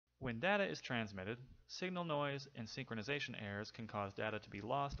When data is transmitted, signal noise and synchronization errors can cause data to be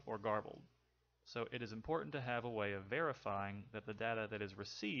lost or garbled. So it is important to have a way of verifying that the data that is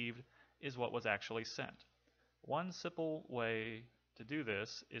received is what was actually sent. One simple way to do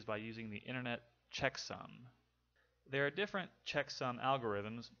this is by using the Internet Checksum. There are different checksum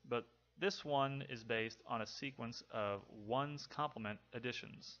algorithms, but this one is based on a sequence of ones complement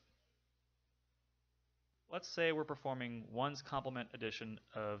additions. Let's say we're performing ones complement addition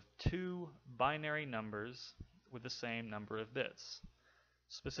of two binary numbers with the same number of bits.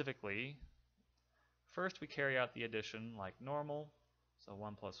 Specifically, first we carry out the addition like normal. So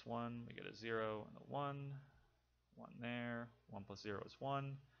 1 plus 1, we get a 0 and a 1. 1 there. 1 plus 0 is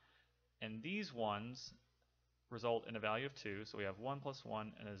 1. And these ones result in a value of 2. So we have 1 plus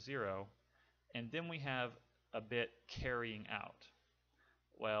 1 and a 0. And then we have a bit carrying out.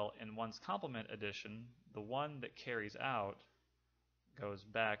 Well, in ones complement addition, the one that carries out goes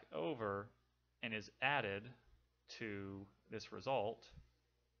back over and is added to this result.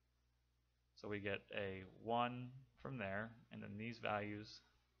 So we get a 1 from there, and then these values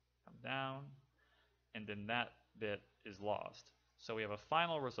come down, and then that bit is lost. So we have a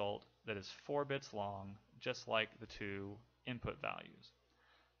final result that is 4 bits long, just like the two input values.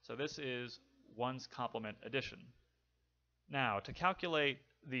 So this is ones complement addition. Now, to calculate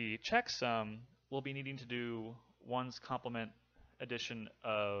the checksum, we'll be needing to do ones complement addition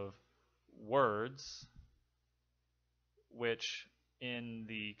of words, which in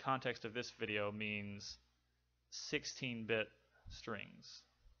the context of this video means 16-bit strings.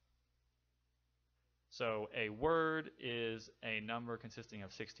 So a word is a number consisting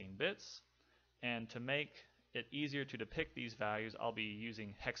of 16 bits, and to make it easier to depict these values, I'll be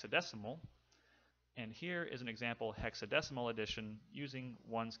using hexadecimal. And here is an example hexadecimal addition using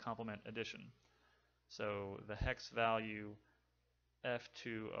ones complement addition. So the hex value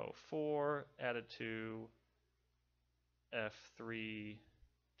F204 added to F321.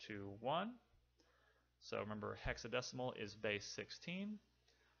 So remember, hexadecimal is base 16.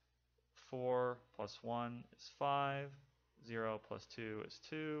 4 plus 1 is 5. 0 plus 2 is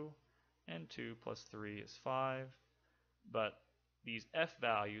 2. And 2 plus 3 is 5. But these F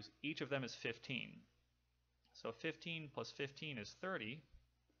values, each of them is 15. So 15 plus 15 is 30.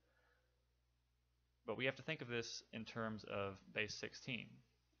 But we have to think of this in terms of base 16.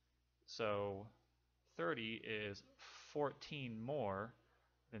 So 30 is 14 more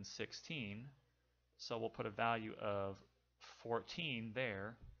than 16. So we'll put a value of 14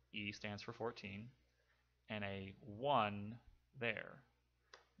 there. E stands for 14. And a 1 there.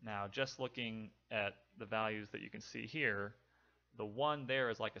 Now, just looking at the values that you can see here, the 1 there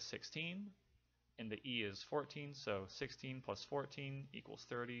is like a 16, and the E is 14, so 16 plus 14 equals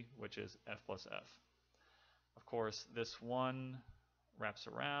 30, which is F plus F. Of course, this 1 wraps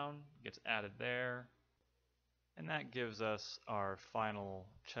around, gets added there, and that gives us our final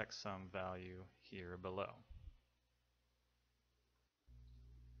checksum value here below.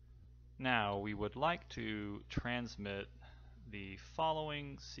 Now, we would like to transmit the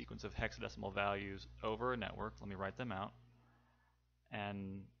following sequence of hexadecimal values over a network. Let me write them out.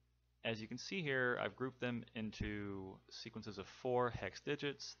 And as you can see here, I've grouped them into sequences of 4 hex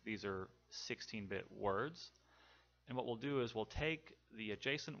digits. These are 16-bit words. And what we'll do is we'll take the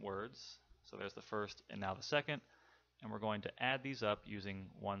adjacent words, so there's the first and now the second, and we're going to add these up using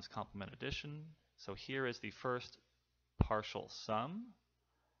ones complement addition. So here is the first partial sum.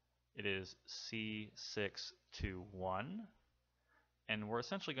 It is C621. And we're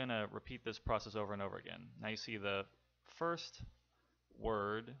essentially going to repeat this process over and over again. Now you see the first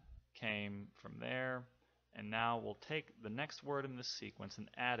word came from there, and now we'll take the next word in this sequence and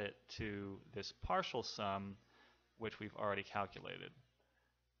add it to this partial sum, which we've already calculated.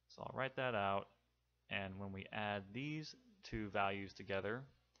 So I'll write that out, and when we add these two values together,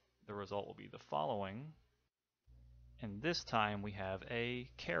 the result will be the following. And this time we have a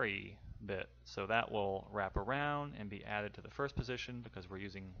carry bit, so that will wrap around and be added to the first position because we're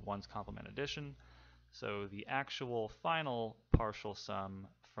using ones complement addition. So the actual final partial sum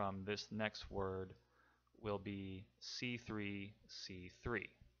from this next word will be C3C3.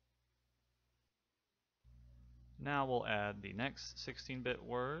 Now we'll add the next 16-bit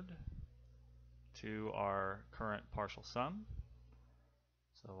word to our current partial sum.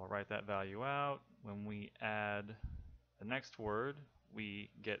 So we'll write that value out. When we add the next word, we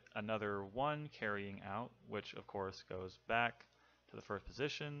get another 1 carrying out, which of course goes back to the first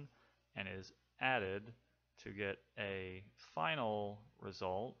position and is added to get a final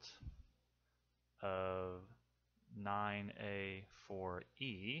result of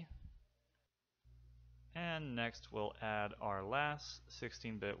 9A4E. And next we'll add our last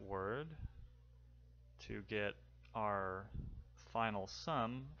 16-bit word to get our final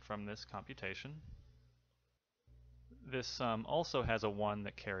sum from this computation. This sum also has a 1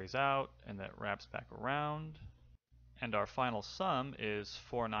 that carries out and that wraps back around. And our final sum is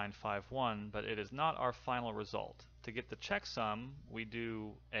 4951, but it is not our final result. To get the checksum, we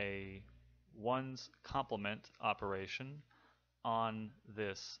do a ones complement operation on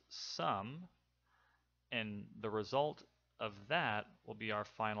this sum, and the result of that will be our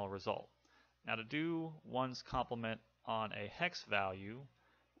final result. Now, to do ones complement on a hex value,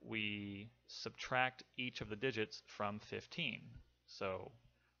 we subtract each of the digits from 15. So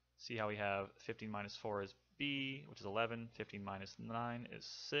see how we have 15 minus 4 is B, which is 11, 15 minus 9 is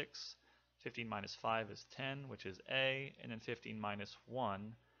 6, 15 minus 5 is 10, which is A, and then 15 minus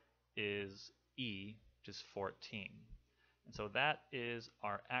 1 is E, which is 14. And so that is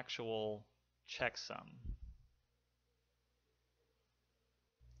our actual checksum.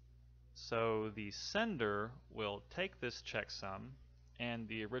 So the sender will take this checksum and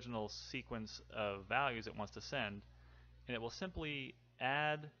the original sequence of values it wants to send, and it will simply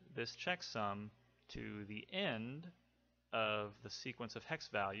add this checksum to the end of the sequence of hex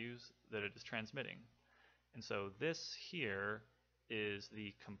values that it is transmitting. And so this here is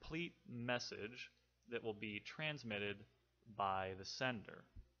the complete message that will be transmitted by the sender.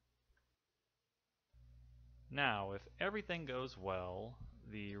 Now, if everything goes well,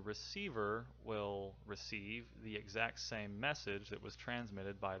 the receiver will receive the exact same message that was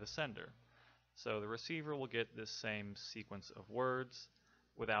transmitted by the sender. So the receiver will get this same sequence of words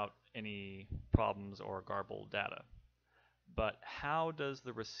without any problems or garbled data. But how does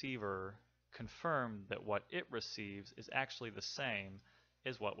the receiver confirm that what it receives is actually the same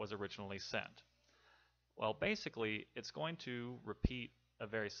as what was originally sent? Well, basically, it's going to repeat a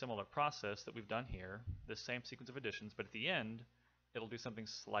very similar process that we've done here, the same sequence of additions, but at the end, it'll do something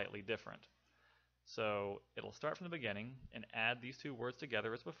slightly different. So it'll start from the beginning and add these two words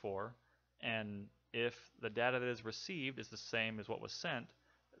together as before, and if the data that is received is the same as what was sent,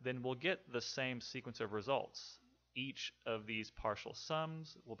 then we'll get the same sequence of results. Each of these partial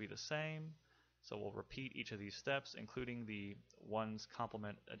sums will be the same, so we'll repeat each of these steps, including the ones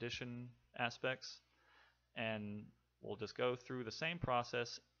complement addition aspects, and we'll just go through the same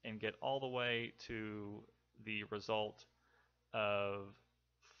process and get all the way to the result of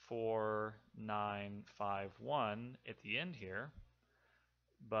 4951 at the end here.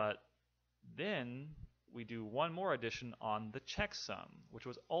 But then we do one more addition on the checksum, which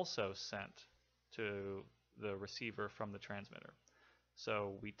was also sent to the receiver from the transmitter.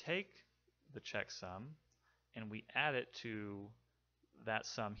 So we take the checksum and we add it to that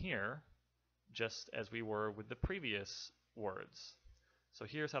sum here, just as we were with the previous words. So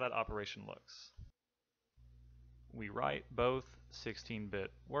here's how that operation looks. We write both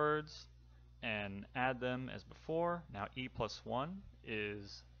 16-bit words and add them as before. Now E plus 1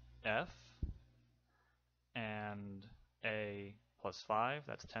 is F, and A plus 5,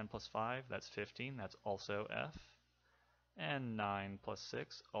 that's 10 plus 5, that's 15, that's also F, and 9 plus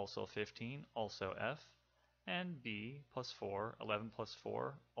 6, also 15, also F, and B plus 4, 11 plus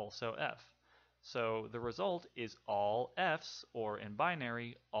 4, also F. So the result is all F's, or in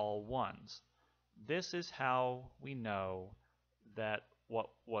binary, all 1's. This is how we know that what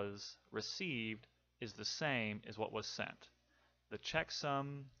was received is the same as what was sent. The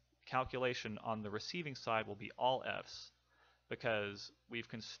checksum calculation on the receiving side will be all F's, because we've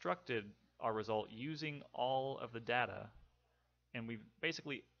constructed our result using all of the data, and we've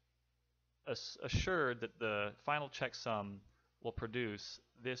basically assured that the final checksum will produce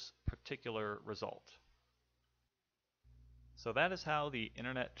this particular result. So that is how the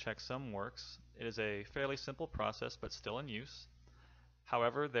Internet Checksum works. It is a fairly simple process, but still in use.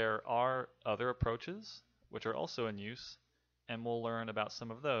 However, there are other approaches which are also in use, and we'll learn about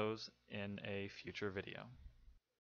some of those in a future video.